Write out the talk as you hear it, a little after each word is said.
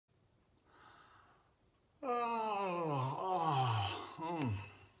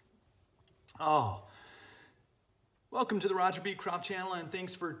Welcome to the Roger B. Croft channel, and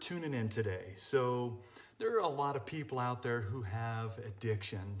thanks for tuning in today. So there are a lot of people out there who have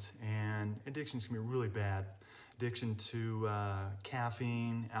addictions, and addictions can be really bad. Addiction to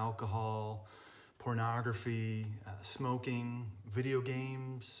caffeine, alcohol, pornography, smoking, video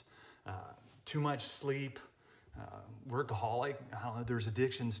games, too much sleep, workaholic. There's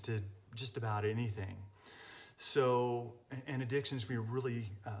addictions to just about anything. So, and addictions can be a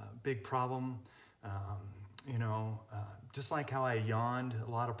really big problem. Just like how I yawned, a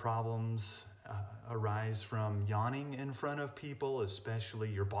lot of problems arise from yawning in front of people, especially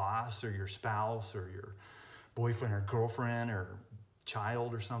your boss or your spouse or your boyfriend or girlfriend or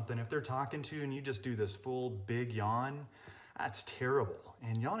child or something. If they're talking to you and you just do this full big yawn, that's terrible.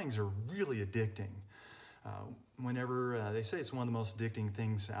 And yawnings are really addicting. They say it's one of the most addicting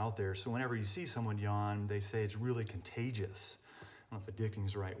things out there. So whenever you see someone yawn, they say it's really contagious. I don't know if addicting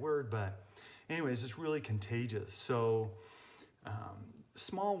is the right word, but anyways, it's really contagious. So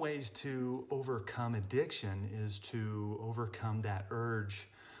small ways to overcome addiction is to overcome that urge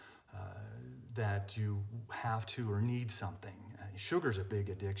that you have to or need something. Sugar's a big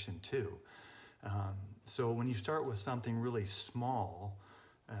addiction too. So when you start with something really small,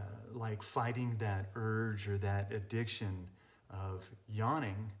 like fighting that urge or that addiction of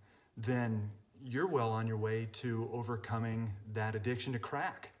yawning, then you're well on your way to overcoming that addiction to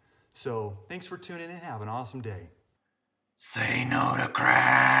crack. So thanks for tuning in. Have an awesome day. Say no to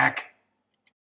crack.